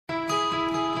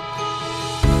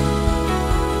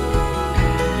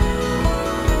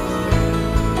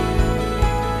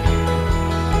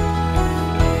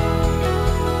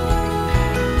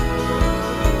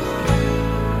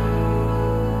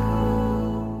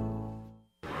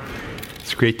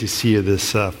It's great to see you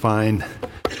this fine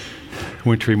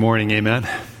wintry morning. Amen.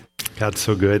 God's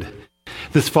so good.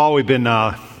 This fall we've been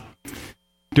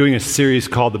doing a series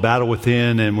called The Battle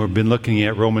Within, and we've been looking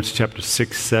at Romans chapter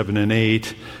 6, 7, and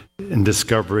 8 and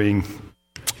discovering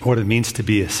what it means to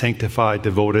be a sanctified,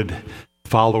 devoted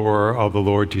follower of the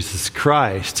Lord Jesus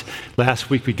Christ. Last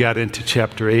week we got into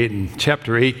chapter 8, and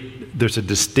chapter 8 there's a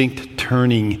distinct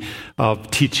turning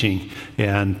of teaching,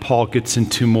 and Paul gets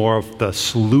into more of the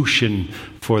solution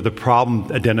for the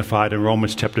problem identified in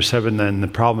Romans chapter 7. And the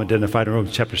problem identified in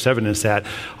Romans chapter 7 is that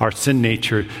our sin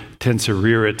nature tends to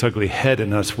rear its ugly head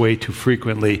in us way too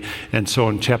frequently. And so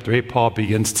in chapter 8, Paul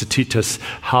begins to teach us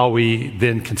how we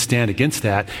then can stand against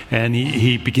that. And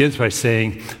he begins by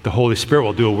saying the Holy Spirit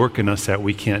will do a work in us that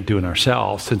we can't do in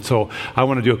ourselves. And so I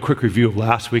want to do a quick review of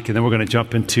last week, and then we're going to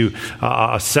jump into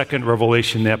a second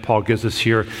revelation that Paul gives us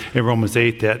here in Romans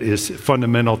 8 that is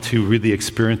fundamental to really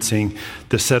experiencing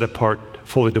the set-apart,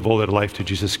 fully devoted life to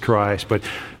Jesus Christ. But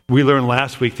we learned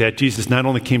last week that Jesus not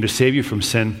only came to save you from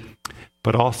sin,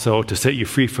 but also to set you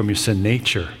free from your sin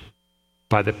nature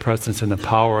by the presence and the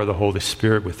power of the Holy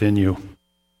Spirit within you.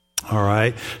 All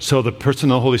right? So the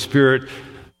person of the Holy Spirit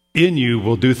in you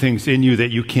will do things in you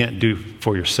that you can't do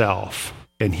for yourself.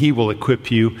 And he will equip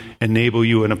you, enable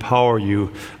you, and empower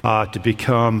you to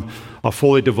become a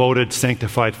fully devoted,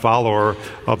 sanctified follower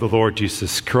of the Lord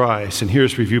Jesus Christ. And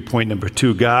here's review point number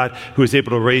 2. God, who is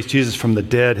able to raise Jesus from the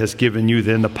dead, has given you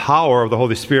then the power of the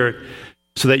Holy Spirit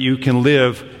so that you can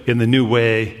live in the new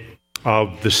way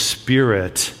of the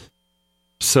Spirit.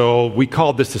 So we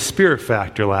called this a spirit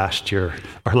factor last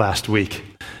week.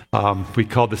 We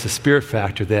called this a spirit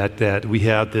factor, that we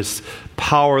have this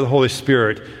power of the Holy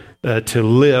Spirit to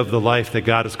live the life that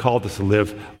God has called us to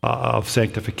live of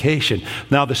sanctification.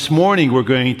 Now, this morning we're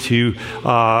going to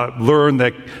learn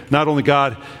that not only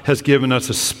God has given us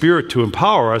a spirit to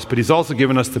empower us, but he's also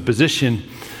given us the position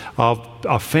of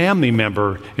a family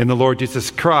member in the Lord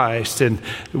Jesus Christ. And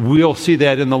we'll see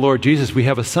that in the Lord Jesus we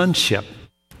have a sonship.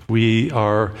 We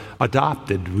are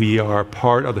adopted. We are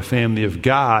part of the family of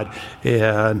God.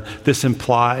 And this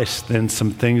implies then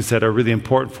some things that are really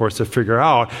important for us to figure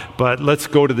out. But let's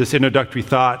go to this introductory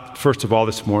thought, first of all,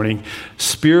 this morning.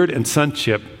 Spirit and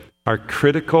sonship are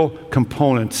critical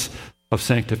components of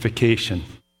sanctification.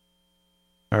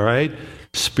 All right?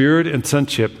 Spirit and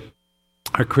sonship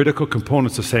are critical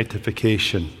components of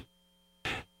sanctification.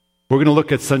 We're going to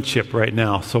look at sonship right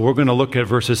now. So we're going to look at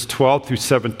verses 12 through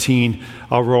 17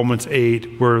 of Romans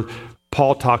 8, where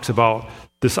Paul talks about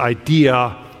this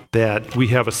idea that we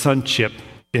have a sonship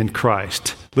in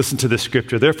Christ. Listen to this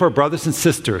scripture. Therefore, brothers and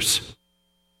sisters,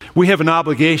 we have an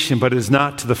obligation, but it is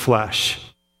not to the flesh,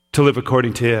 to live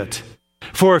according to it.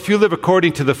 For if you live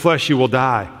according to the flesh, you will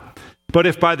die. But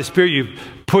if by the Spirit you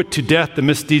put to death the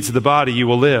misdeeds of the body, you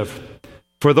will live.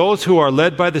 For those who are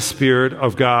led by the Spirit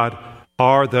of God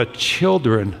are the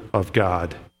children of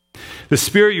God. The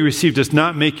Spirit you received does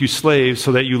not make you slaves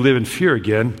so that you live in fear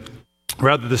again.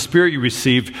 Rather, the Spirit you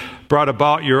received brought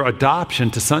about your adoption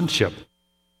to sonship.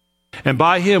 And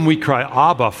by him we cry,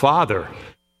 Abba, Father.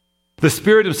 The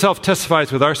Spirit himself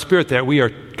testifies with our spirit that we are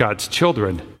God's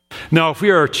children. Now, if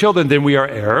we are children, then we are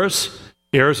heirs,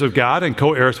 heirs of God and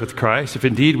co-heirs with Christ, if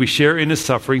indeed we share in his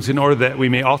sufferings, in order that we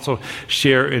may also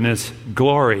share in his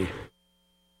glory.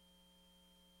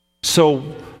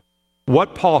 So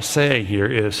what Paul's saying here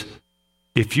is,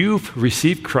 if you've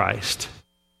received Christ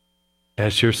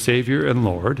as your Savior and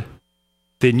Lord,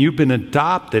 then you've been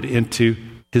adopted into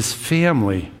his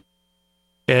family,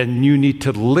 and you need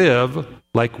to live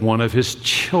like one of his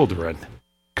children,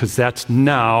 because that's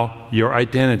now your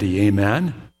identity.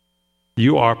 Amen?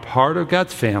 You are part of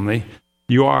God's family.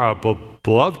 You are a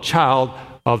beloved child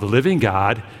of the living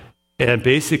God, and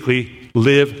basically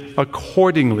live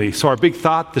accordingly. So our big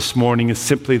thought this morning is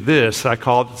simply this. I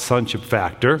call it the sonship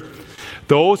factor.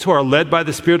 Those who are led by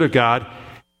the Spirit of God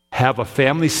have a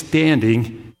family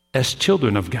standing as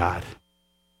children of God.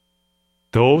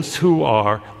 Those who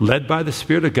are led by the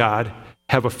Spirit of God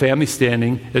have a family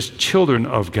standing as children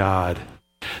of God.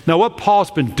 Now, what Paul's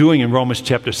been doing in Romans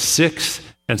chapter 6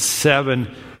 and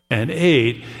 7 and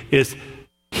 8 is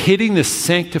hitting the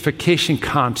sanctification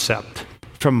concept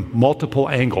from multiple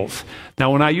angles.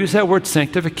 Now, when I use that word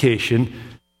sanctification,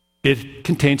 it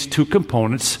contains two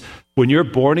components. When you're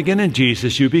born again in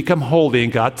Jesus, you become holy in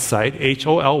God's sight,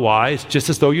 Holy. It's just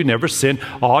as though you never sinned.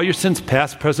 All your sins,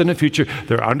 past, present, and future,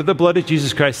 they're under the blood of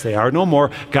Jesus Christ. They are no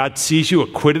more. God sees you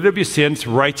acquitted of your sins,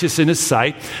 righteous in his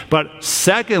sight. But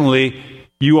secondly,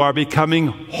 You are becoming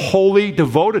wholly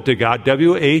devoted to God,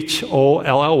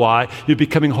 W-H-O-L-L-Y. You're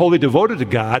becoming wholly devoted to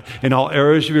God in all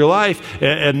areas of your life.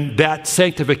 And that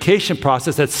sanctification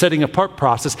process, that setting apart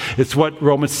process, it's what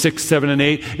Romans 6, 7, and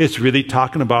 8 is really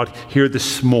talking about here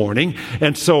this morning.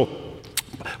 And so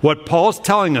what Paul's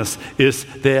telling us is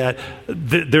that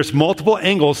there's multiple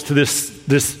angles to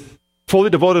this fully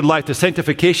devoted life, to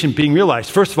sanctification being realized.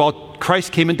 First of all,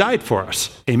 Christ came and died for us.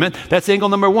 Amen? That's angle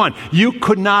number one. You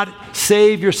could not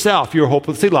save yourself. You were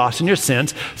hopelessly lost in your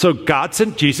sins. So God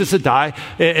sent Jesus to die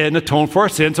and atone for our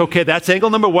sins. Okay, that's angle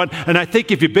number one. And I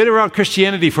think if you've been around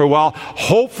Christianity for a while,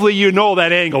 hopefully you know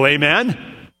that angle. Amen?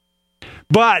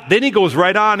 But then he goes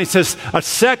right on. He says a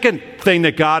second thing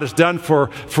that God has done for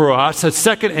us, a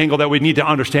second angle that we need to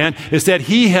understand, is that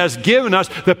he has given us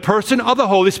the person of the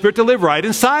Holy Spirit to live right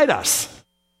inside us.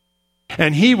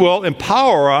 And he will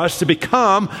empower us to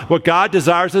become what God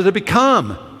desires us to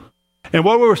become. And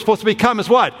what we're supposed to become is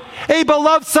what? A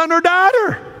beloved son or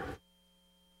daughter.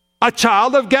 A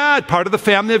child of God, part of the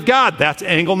family of God. That's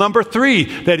angle number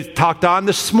 3 that he talked on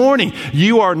this morning.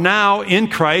 You are now in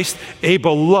Christ a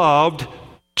beloved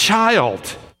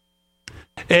child.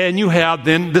 And you have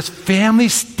then this family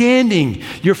standing.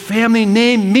 Your family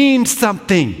name means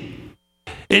something.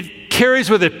 It carries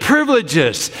with it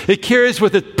privileges. It carries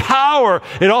with it power.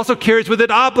 It also carries with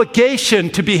it obligation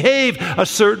to behave a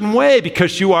certain way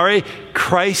because you are a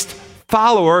Christ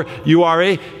follower. You are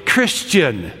a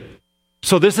Christian.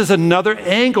 So this is another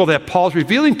angle that Paul's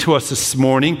revealing to us this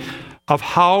morning of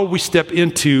how we step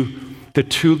into the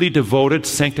truly devoted,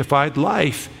 sanctified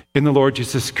life in the Lord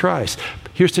Jesus Christ.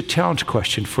 Here's the challenge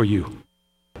question for you.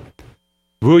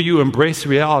 Will you embrace the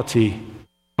reality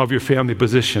of your family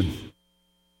position?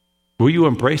 Will you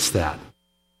embrace that?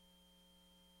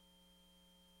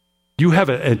 You have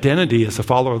an identity as a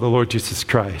follower of the Lord Jesus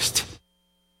Christ.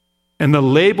 And the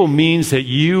label means that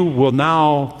you will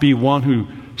now be one who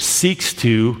seeks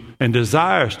to and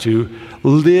desires to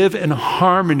live in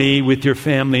harmony with your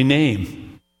family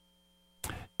name.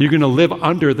 You're going to live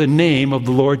under the name of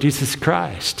the Lord Jesus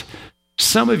Christ.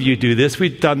 Some of you do this.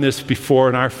 We've done this before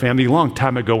in our family a long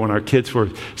time ago when our kids were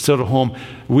still at home.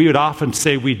 We would often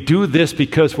say we do this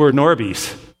because we're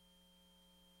Norbies.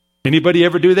 Anybody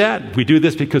ever do that? We do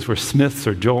this because we're Smiths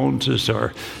or Joneses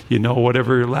or,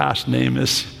 whatever your last name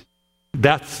is.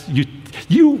 That's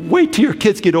you wait till your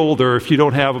kids get older, if you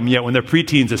don't have them yet, when they're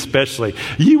preteens especially.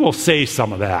 You will say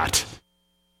some of that.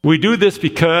 We do this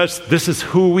because this is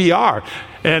who we are.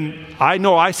 And I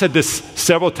know I said this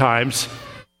several times.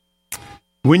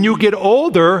 When you get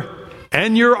older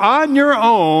and you're on your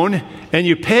own and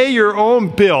you pay your own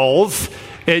bills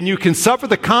and you can suffer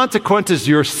the consequences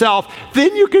yourself,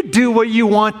 then you could do what you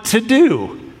want to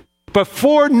do. But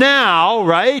for now,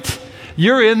 right,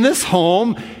 you're in this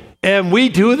home and we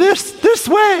do this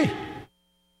way.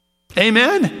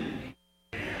 Amen?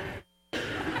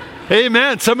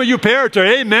 Amen. Some of you parents are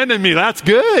amen-ing me. That's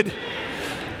good.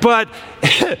 But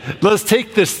let's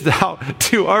take this now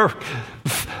to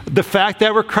the fact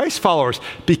that we're Christ followers.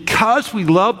 Because we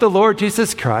love the Lord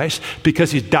Jesus Christ,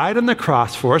 because he died on the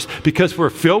cross for us, because we're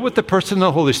filled with the person of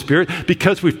the Holy Spirit,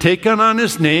 because we've taken on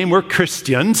his name, we're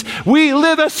Christians, we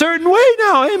live a certain way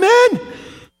now. Amen?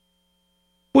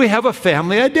 We have a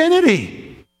family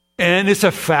identity. And it's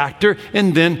a factor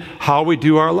in then how we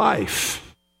do our life.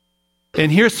 And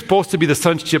here's supposed to be the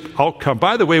sonship outcome.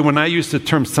 By the way, when I use the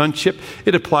term sonship,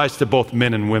 it applies to both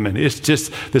men and women. It's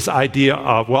just this idea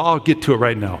of, I'll get to it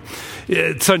right now.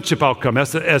 Sonship outcome.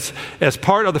 As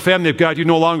part of the family of God, you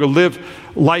no longer live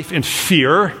life in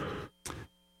fear,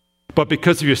 but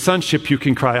because of your sonship, you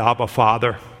can cry, Abba,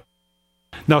 Father.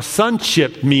 Now,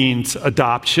 sonship means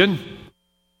adoption.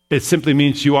 It simply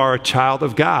means you are a child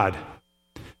of God.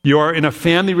 You are in a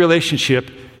family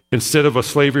relationship instead of a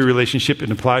slavery relationship.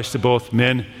 It applies to both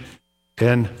men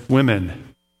and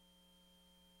women.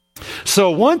 So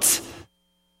once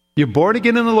you're born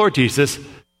again in the Lord Jesus,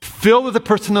 filled with the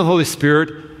person of the Holy Spirit,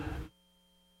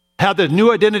 have the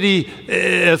new identity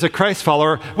as a Christ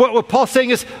follower, what Paul's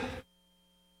saying is,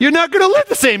 you're not going to live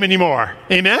the same anymore.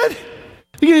 Amen?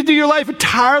 You're going to do your life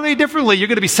entirely differently. You're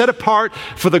going to be set apart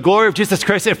for the glory of Jesus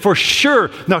Christ. And for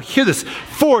sure, now hear this,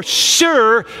 for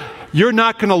sure, you're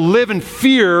not going to live in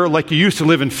fear like you used to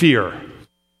live in fear.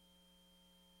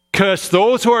 Because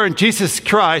those who are in Jesus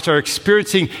Christ are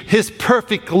experiencing his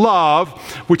perfect love,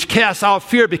 which casts out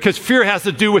fear, because fear has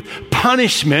to do with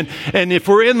punishment. And if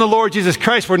we're in the Lord Jesus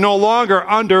Christ, we're no longer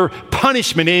under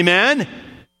punishment. Amen?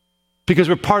 Because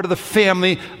we're part of the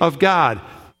family of God.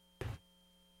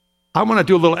 I want to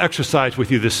do a little exercise with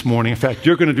you this morning. In fact,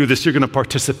 you're going to do this. You're going to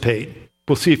participate.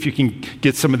 We'll see if you can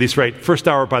get some of these right. First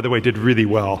hour, by the way, did really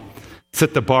well.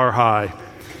 Set the bar high.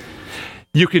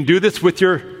 You can do this with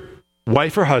your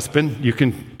wife or husband. You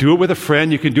can do it with a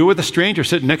friend. You can do it with a stranger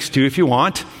sitting next to you if you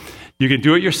want. You can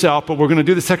do it yourself, but we're going to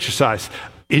do this exercise.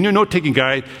 In your note-taking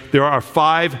guide, there are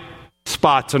 5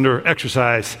 spots under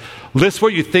exercise. List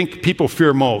what you think people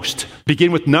fear most.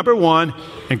 Begin with number 1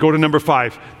 and go to number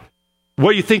 5.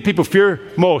 What you think people fear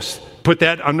most, put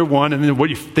that under 1, and then what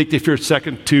you think they fear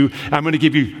second, 2. I'm going to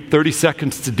give you 30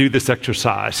 seconds to do this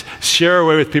exercise. Share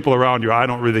away with people around you. I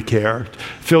don't really care.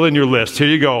 Fill in your list. Here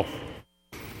you go.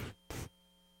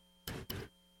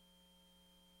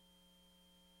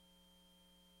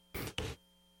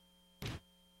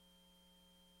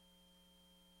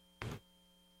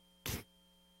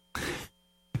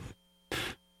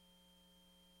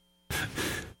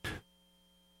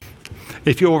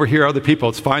 If you overhear other people,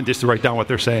 it's fine just to write down what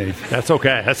they're saying. That's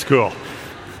okay. That's cool.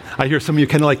 I hear some of you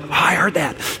kind of like, I heard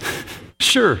that.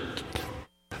 Sure.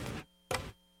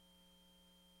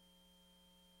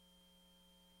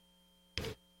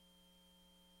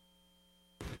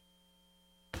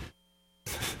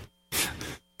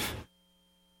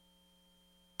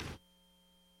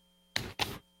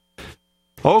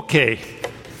 Okay.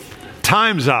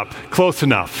 Time's up. Close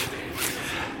enough.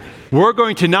 We're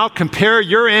going to now compare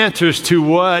your answers to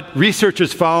what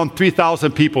researchers found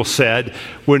 3,000 people said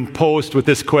when posed with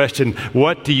this question,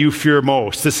 what do you fear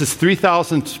most? This is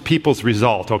 3,000 people's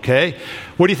result, okay?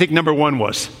 What do you think number 1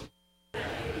 was?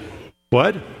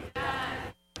 What?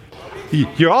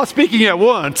 You're all speaking at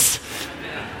once.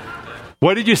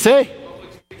 What did you say?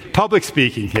 Public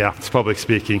speaking. Yeah, it's public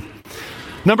speaking.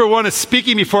 Number 1 is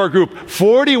speaking before a group.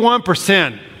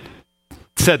 41%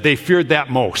 said they feared that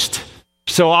most.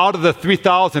 So out of the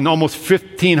 3,000, almost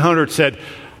 1,500 said,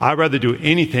 I'd rather do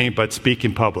anything but speak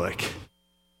in public.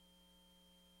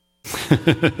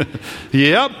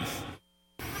 Yep.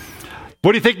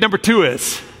 What do you think number 2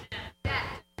 is?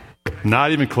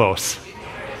 Not even close.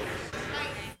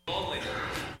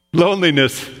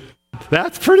 Loneliness.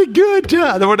 That's pretty good.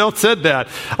 Yeah, no one else said that.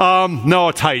 No,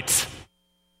 it's heights.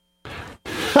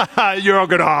 You're all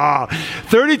good.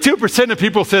 32% of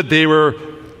people said they were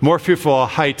more fearful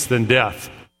of heights than death.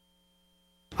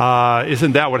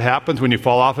 Isn't that what happens when you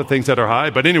fall off of things that are high?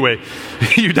 But anyway,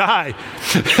 you die.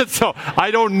 So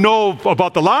I don't know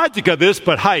about the logic of this,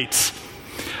 but heights.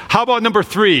 How about number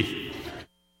 3?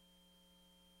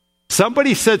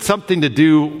 Somebody said something to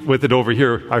do with it over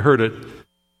here. I heard it.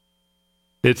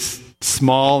 It's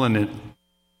small and it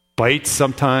bites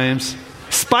sometimes.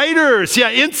 Spiders,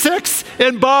 yeah, insects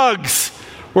and bugs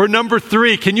were number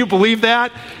 3. Can you believe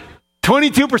that?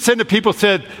 22% of people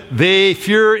said they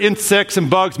fear insects and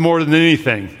bugs more than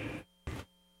anything.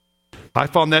 I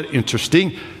found that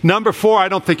interesting. Number 4, I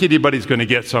don't think anybody's going to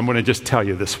get, so I'm going to just tell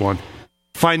you this one.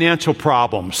 Financial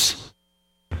problems.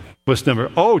 What's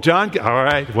number? Oh, John, all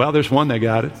right. Well, there's one that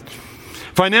got it.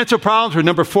 Financial problems are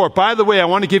number 4. By the way, I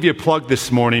want to give you a plug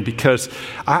this morning because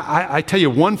I tell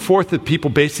you, 1/4 of people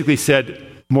basically said,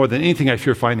 more than anything, I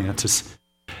fear finances.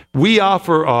 We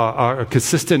offer a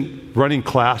consistent running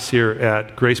class here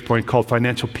at Grace Point called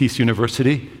Financial Peace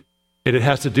University, and it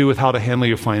has to do with how to handle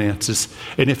your finances.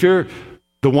 And if you're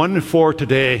the 1 in 4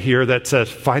 today here that says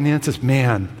finances,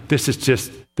 man, this is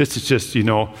just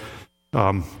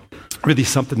really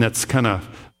something that's kind of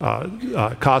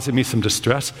causing me some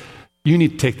distress, you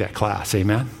need to take that class,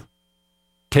 amen?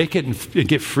 Take it and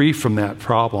get free from that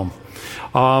problem.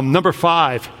 Number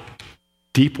 5,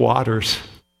 deep waters.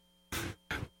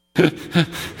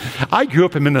 I grew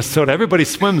up in Minnesota. Everybody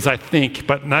swims, I think,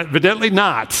 but evidently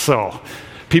not. So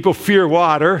people fear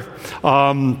water.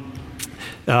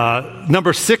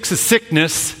 Number 6 is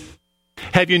sickness.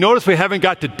 Have you noticed we haven't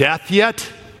got to death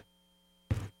yet?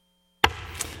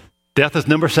 Death is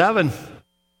number 7.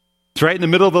 It's right in the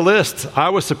middle of the list. I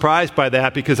was surprised by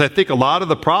that because I think a lot of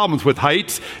the problems with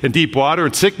heights and deep water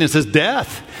and sickness is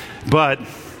death. But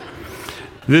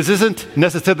this isn't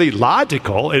necessarily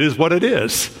logical. It is what it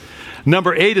is.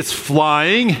 Number 8 is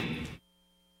flying.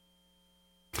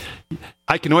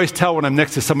 I can always tell when I'm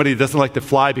next to somebody that doesn't like to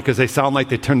fly because they sound like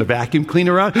they turn the vacuum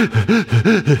cleaner on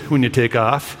when you take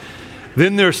off.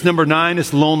 Then there's number 9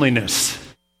 is loneliness.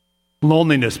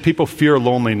 Loneliness. People fear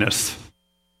loneliness.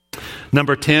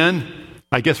 Number 10,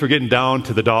 I guess we're getting down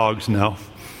to the dogs now.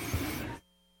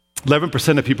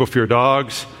 11% of people fear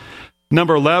dogs.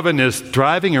 Number 11 is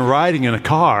driving and riding in a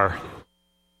car.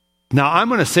 Now, I'm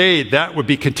going to say that would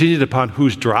be contingent upon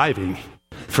who's driving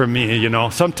for me,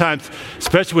 Sometimes,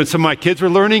 especially when some of my kids were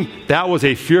learning, that was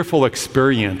a fearful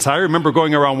experience. I remember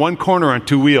going around one corner on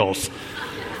 2 wheels.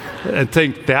 and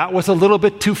think that was a little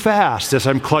bit too fast as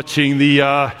I'm clutching the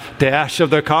dash of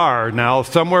the car. Now,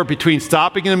 somewhere between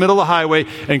stopping in the middle of the highway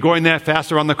and going that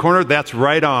fast around the corner, that's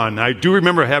right on. I do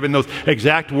remember having those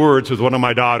exact words with one of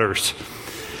my daughters.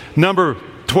 Number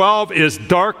 12 is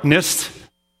darkness.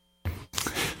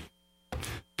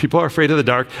 People are afraid of the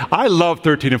dark. I love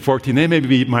 13 and 14. They may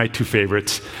be my two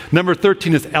favorites. Number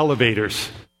 13 is elevators.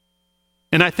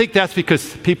 And I think that's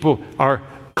because people are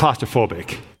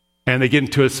claustrophobic. And they get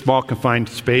into a small confined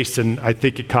space, and I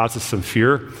think it causes some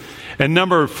fear. And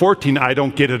number 14, I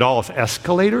don't get at all, is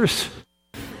escalators.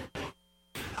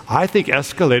 I think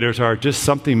escalators are just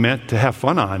something meant to have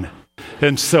fun on.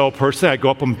 And so personally, I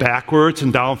go up them backwards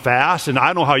and down fast, and I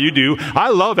don't know how you do. I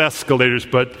love escalators,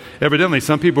 but evidently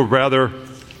some people would rather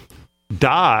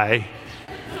die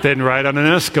than ride on an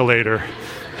escalator,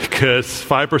 because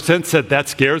 5% said that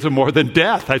scares them more than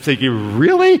death. I'm thinking,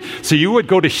 really? So you would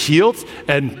go to Shields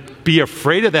and be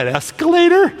afraid of that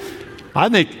escalator? I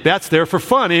think that's there for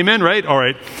fun. Amen, right? All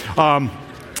right.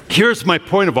 Here's my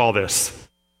point of all this.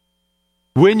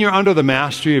 When you're under the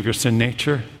mastery of your sin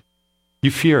nature,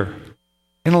 you fear.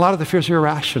 And a lot of the fears are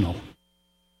irrational.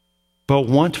 But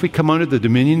once we come under the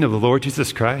dominion of the Lord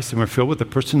Jesus Christ and we're filled with the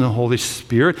person of the Holy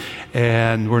Spirit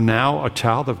and we're now a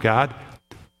child of God,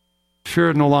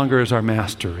 fear no longer is our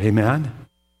master. Amen?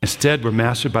 Instead, we're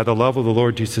mastered by the love of the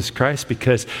Lord Jesus Christ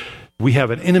because we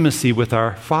have an intimacy with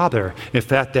our Father. In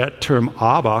fact, that term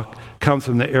Abba comes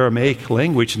from the Aramaic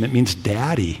language and it means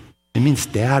daddy. It means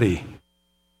daddy.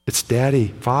 It's daddy,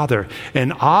 father.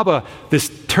 And Abba, this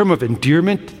term of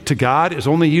endearment to God, is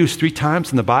only used 3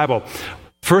 times in the Bible.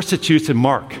 First, it's used in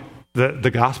Mark,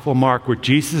 the Gospel of Mark, where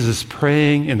Jesus is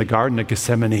praying in the Garden of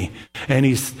Gethsemane. And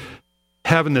he's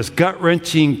having this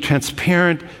gut-wrenching,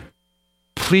 transparent,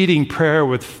 pleading prayer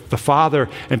with the Father.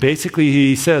 And basically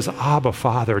he says, Abba,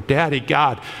 Father, Daddy,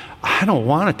 God, I don't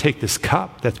want to take this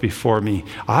cup that's before me.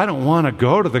 I don't want to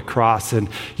go to the cross. And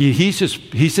he's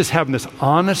just having this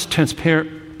honest,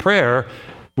 transparent prayer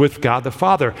with God the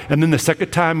Father. And then the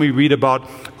second time we read about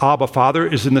Abba Father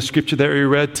is in the scripture that we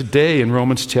read today in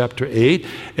Romans chapter 8.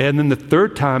 And then the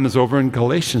third time is over in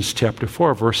Galatians chapter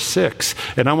 4, verse 6.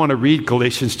 And I want to read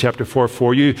Galatians chapter 4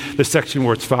 for you, the section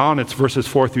where it's found. It's verses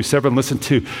 4 through 7. Listen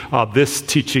to this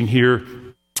teaching here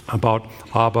about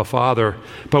Abba Father.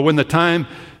 But when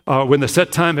the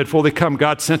set time had fully come,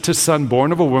 God sent his Son,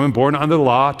 born of a woman, born under the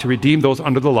law, to redeem those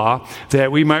under the law,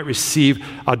 that we might receive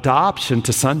adoption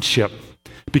to sonship.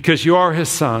 Because you are his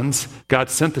sons, God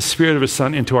sent the Spirit of his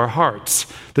Son into our hearts,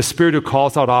 the Spirit who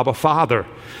calls out Abba, Father.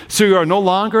 So you are no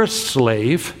longer a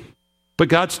slave, but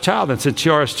God's child. And since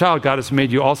you are his child, God has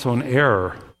made you also an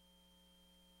heir.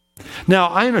 Now,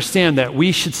 I understand that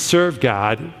we should serve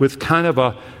God with kind of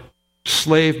a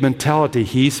slave mentality.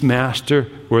 He's master,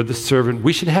 we're the servant.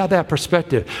 We should have that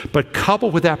perspective. But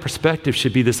coupled with that perspective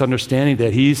should be this understanding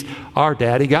that he's our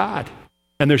daddy God.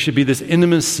 And there should be this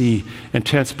intimacy and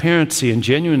transparency and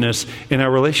genuineness in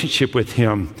our relationship with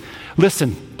him.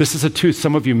 Listen, this is a truth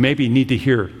some of you maybe need to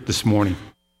hear this morning.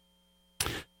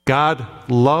 God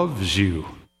loves you,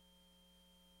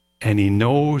 and he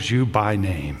knows you by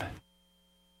name.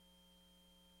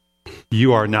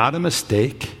 You are not a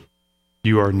mistake.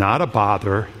 You are not a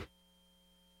bother.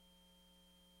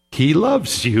 He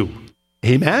loves you.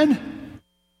 Amen?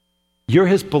 You're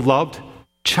his beloved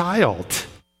child.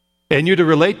 And you're to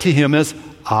relate to him as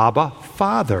Abba,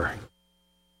 Father.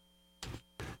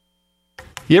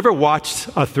 You ever watched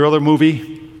a thriller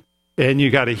movie and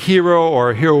you got a hero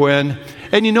or a heroine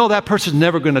and you know that person's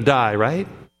never going to die, right?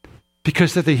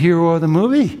 Because they're the hero of the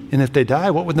movie. And if they die,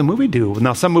 what would the movie do?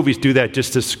 Now, some movies do that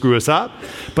just to screw us up,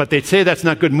 but they say that's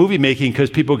not good movie making because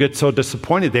people get so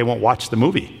disappointed they won't watch the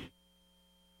movie.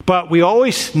 But we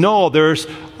always know there's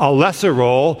a lesser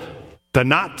role, the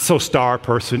not-so-star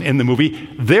person in the movie.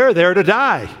 They're there to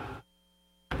die.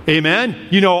 Amen?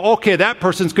 You know, okay, that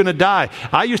person's going to die.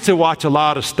 I used to watch a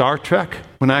lot of Star Trek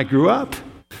when I grew up.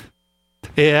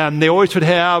 And they always would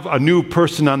have a new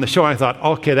person on the show. And I thought,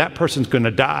 okay, that person's going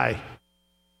to die.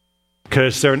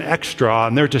 Because they're an extra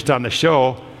and they're just on the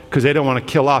show because they don't want to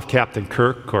kill off Captain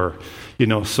Kirk or,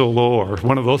 Solo or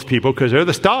one of those people because they're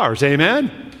the stars.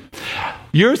 Amen?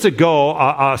 Years ago,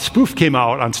 a spoof came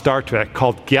out on Star Trek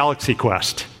called Galaxy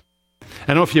Quest. I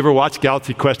don't know if you ever watched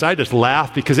Galaxy Quest. I just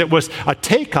laughed because it was a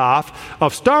takeoff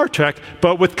of Star Trek,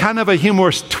 but with kind of a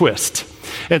humorous twist.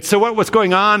 And so what was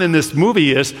going on in this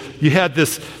movie is you had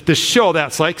this show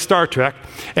that's like Star Trek,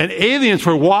 and aliens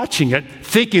were watching it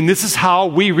thinking this is how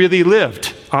we really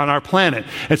lived. on our planet.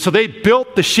 And so they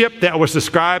built the ship that was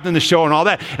described in the show and all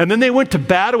that. And then they went to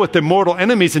battle with their mortal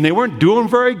enemies, and they weren't doing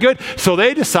very good. So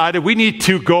they decided we need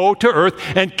to go to Earth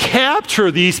and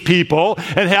capture these people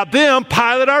and have them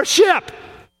pilot our ship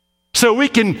so we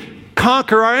can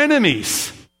conquer our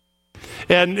enemies.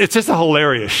 And it's just a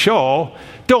hilarious show.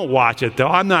 Don't watch it, though.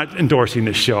 I'm not endorsing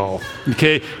the show,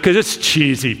 okay, because it's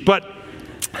cheesy. But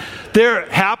there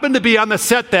happened to be on the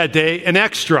set that day an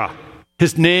extra.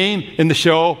 His name in the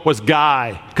show was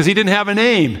Guy, because he didn't have a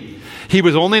name. He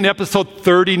was only in episode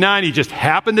 39. He just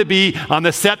happened to be on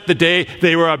the set the day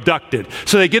they were abducted.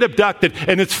 So they get abducted,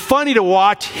 and it's funny to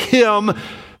watch him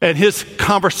and his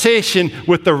conversation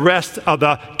with the rest of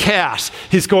the cast.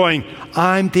 He's going,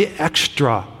 I'm the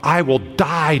extra. I will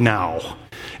die now.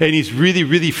 And he's really,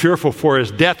 really fearful for his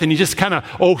death. And he's just kind of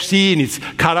OC, and he's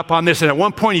caught up on this. And at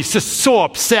one point, he's just so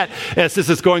upset as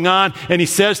this is going on. And he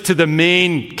says to the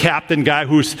main captain guy,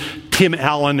 who's Tim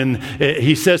Allen, and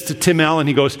he says to Tim Allen,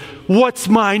 he goes, what's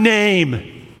my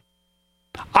name?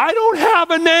 I don't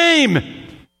have a name.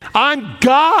 I'm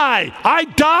Guy. I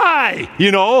die,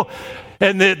 you know.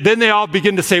 And then they all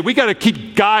begin to say, we got to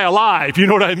keep Guy alive. You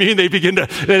know what I mean? They begin to,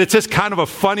 and it's just kind of a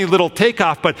funny little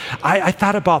takeoff. But I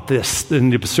thought about this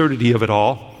and the absurdity of it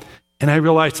all. And I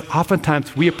realized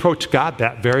oftentimes we approach God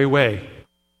that very way.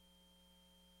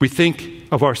 We think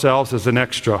of ourselves as an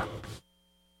extra.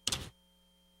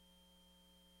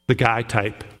 The guy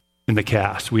type in the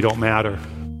cast. We don't matter.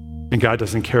 And God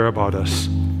doesn't care about us.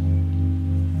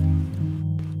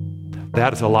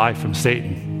 That is a lie from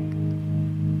Satan.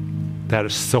 That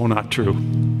is so not true.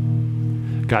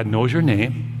 God knows your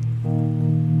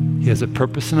name. He has a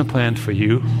purpose and a plan for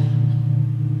you.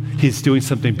 He's doing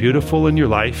something beautiful in your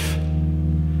life.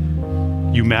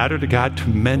 You matter to God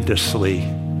tremendously.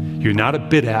 You're not a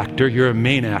bit actor. You're a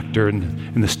main actor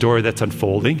in the story that's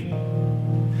unfolding.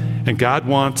 And God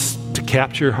wants to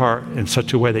capture your heart in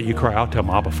such a way that you cry out to Him,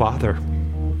 Abba, Father.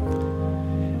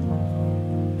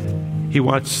 He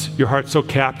wants your heart so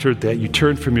captured that you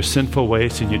turn from your sinful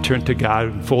ways and you turn to God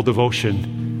in full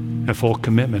devotion and full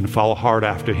commitment and follow hard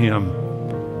after Him.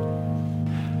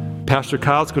 Pastor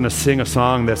Kyle's going to sing a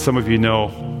song that some of you know.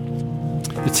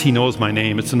 It's He Knows My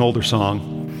Name. It's an older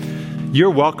song. You're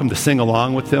welcome to sing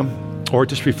along with him or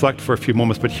just reflect for a few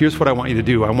moments. But here's what I want you to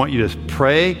do. I want you to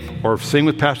pray or sing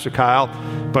with Pastor Kyle,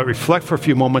 but reflect for a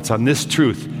few moments on this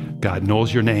truth. God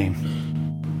knows your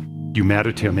name. You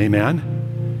matter to Him.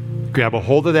 Amen? Grab a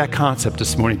hold of that concept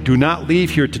this morning. Do not leave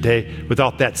here today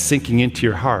without that sinking into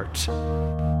your heart.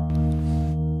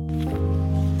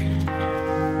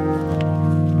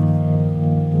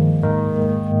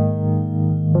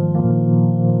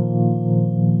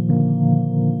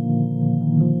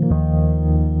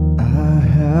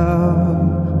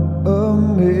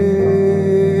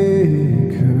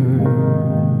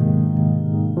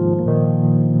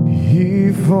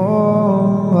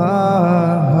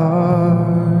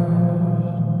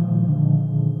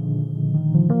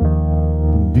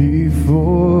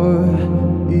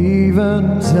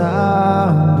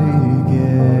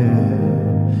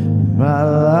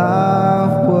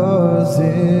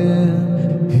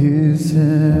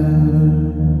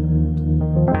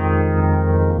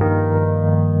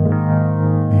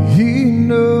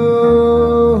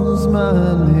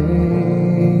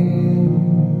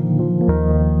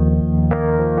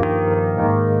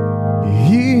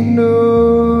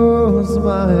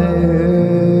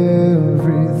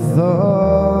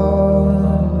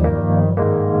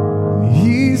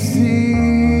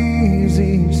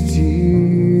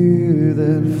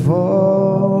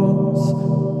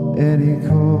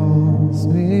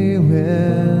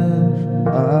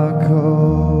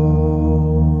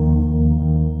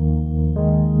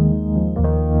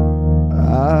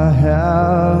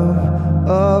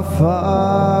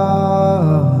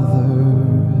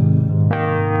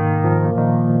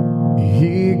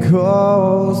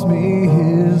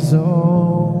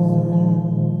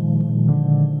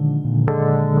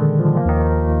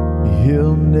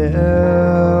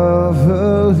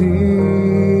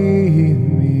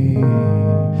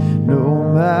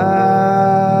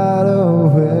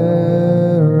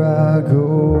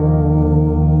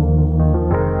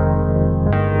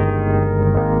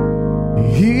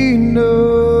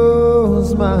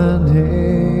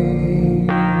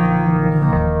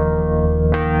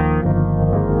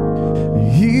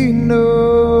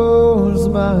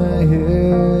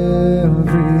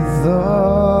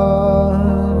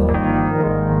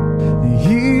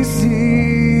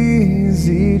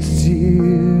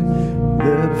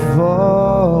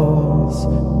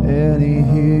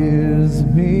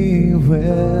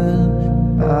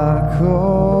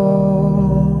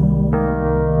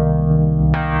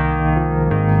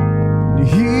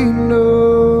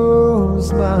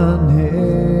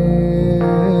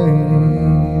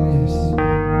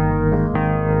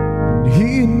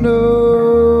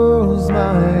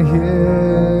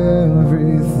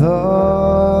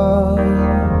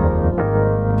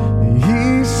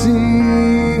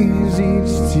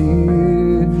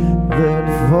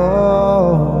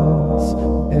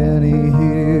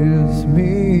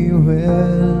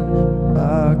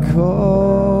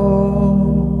 call.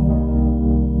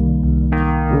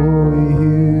 Oh, he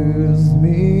hears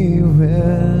me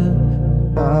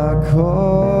when I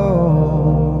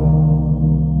call.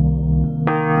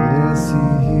 Yes, he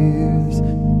hears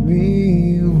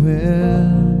me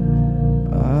when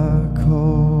I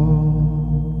call.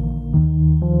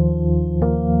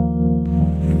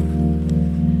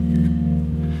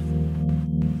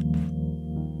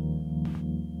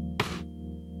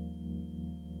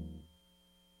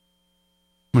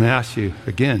 I'm going to ask you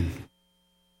again,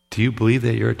 do you believe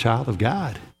that you're a child of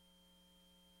God?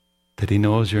 That he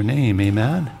knows your name,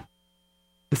 amen?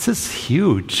 This is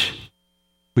huge.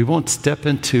 We won't step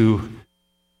into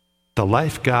the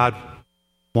life God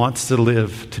wants to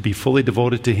live, to be fully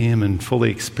devoted to him and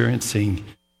fully experiencing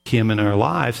him in our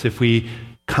lives if we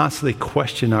constantly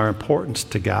question our importance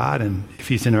to God and if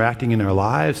he's interacting in our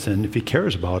lives and if he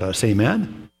cares about us,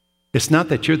 amen? It's not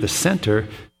that you're the center.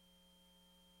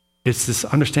 It's this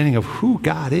understanding of who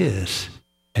God is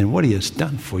and what he has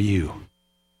done for you.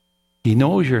 He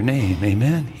knows your name,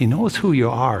 amen? He knows who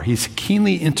you are. He's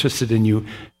keenly interested in you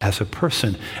as a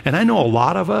person. And I know a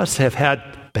lot of us have had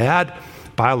bad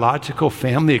biological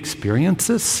family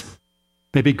experiences.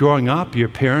 Maybe growing up, your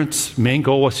parents' main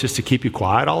goal was just to keep you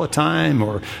quiet all the time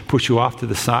or push you off to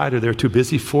the side or they're too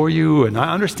busy for you. And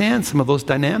I understand some of those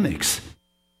dynamics.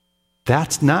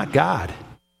 That's not God,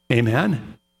 amen?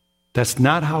 That's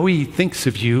not how he thinks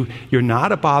of you. You're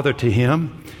not a bother to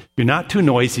him. You're not too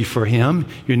noisy for him.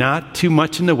 You're not too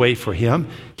much in the way for him.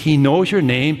 He knows your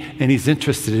name and he's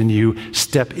interested in you.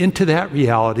 Step into that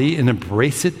reality and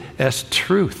embrace it as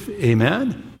truth.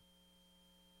 Amen?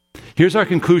 Here's our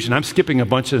conclusion. I'm skipping a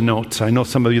bunch of notes. I know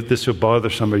some of you, this will bother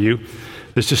some of you.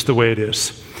 It's just the way it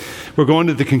is. We're going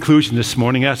to the conclusion this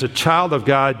morning. As a child of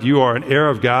God, you are an heir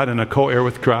of God and a co-heir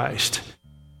with Christ.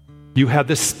 You have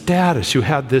this status. You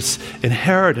have this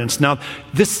inheritance. Now,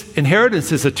 this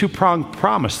inheritance is a two-pronged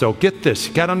promise, though. Get this.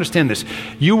 You got to understand this.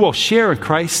 You will share in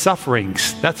Christ's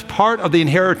sufferings. That's part of the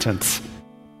inheritance.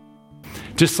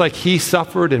 Just like he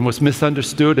suffered and was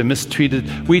misunderstood and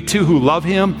mistreated, we too who love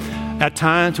him at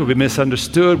times will be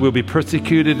misunderstood, will be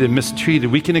persecuted and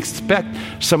mistreated. We can expect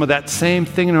some of that same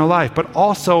thing in our life. But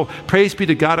also, praise be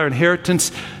to God, our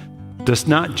inheritance does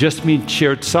not just mean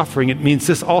shared suffering. It means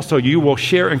this also: you will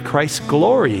share in Christ's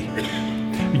glory.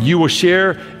 You will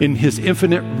share in his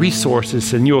infinite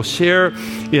resources, and you will share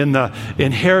in the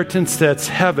inheritance that's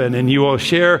heaven, and you will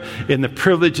share in the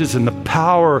privileges and the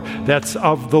power that's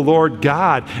of the Lord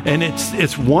God. And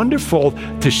it's wonderful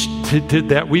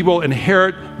that we will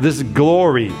inherit this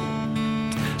glory.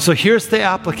 So here's the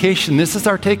application. This is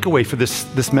our takeaway for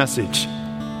this message.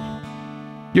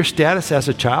 Your status as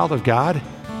a child of God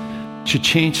should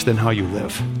change then how you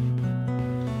live.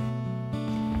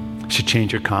 Should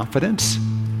change your confidence.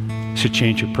 Should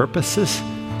change your purposes.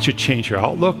 Should change your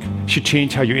outlook. Should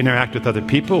change how you interact with other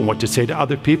people and what you say to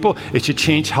other people. It should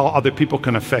change how other people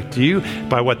can affect you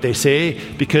by what they say,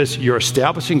 because you're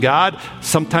establishing God.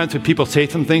 Sometimes when people say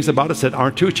some things about us that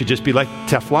aren't true, it should just be like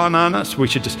Teflon on us. We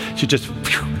should just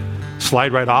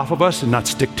slide right off of us and not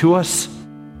stick to us.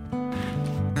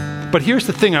 But here's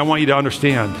the thing I want you to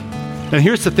understand. And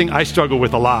here's the thing I struggle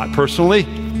with a lot personally.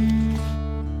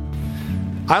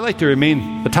 I like to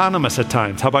remain autonomous at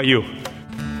times. How about you?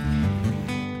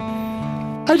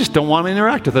 I just don't want to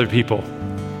interact with other people.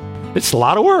 It's a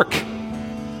lot of work.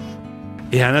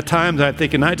 Yeah, and at times I'm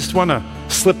thinking, I just want to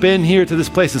slip in here to this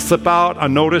place and slip out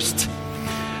unnoticed.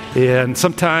 And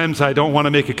sometimes I don't want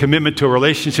to make a commitment to a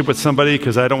relationship with somebody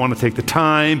because I don't want to take the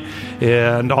time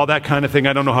and all that kind of thing.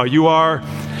 I don't know how you are.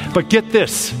 But get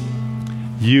this.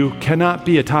 You cannot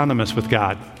be autonomous with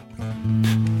God.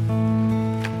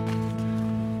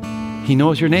 He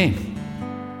knows your name.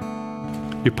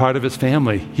 You're part of his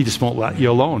family. He just won't let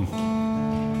you alone.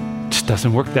 It just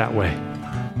doesn't work that way.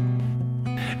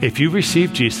 If you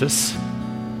receive Jesus,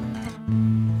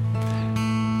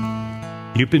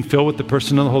 you've been filled with the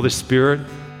person of the Holy Spirit,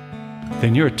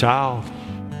 then you're a child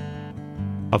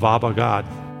of Abba God,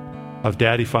 of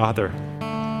Daddy Father.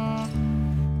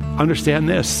 Understand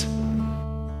this.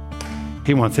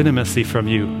 He wants intimacy from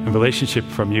you, a relationship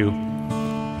from you,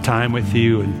 time with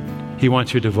you, and he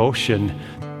wants your devotion.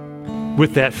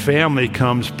 With that family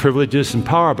comes privileges and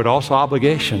power, but also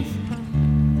obligation.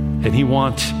 And he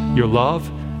wants your love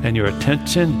and your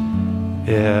attention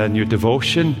and your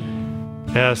devotion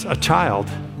as a child.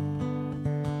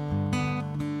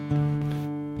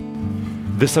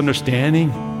 This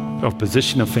understanding of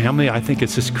position of family, I think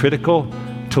it's just critical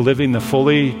to living the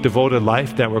fully devoted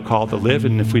life that we're called to live.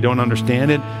 And if we don't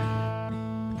understand it,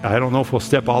 I don't know if we'll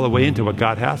step all the way into what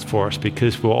God has for us,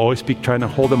 because we'll always be trying to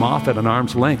hold him off at an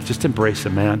arm's length. Just embrace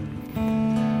him,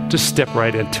 man. Just step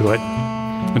right into it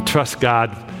and trust God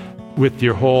with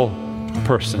your whole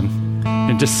person,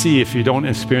 and just see if you don't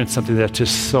experience something that's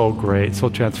just so great, so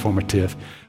transformative.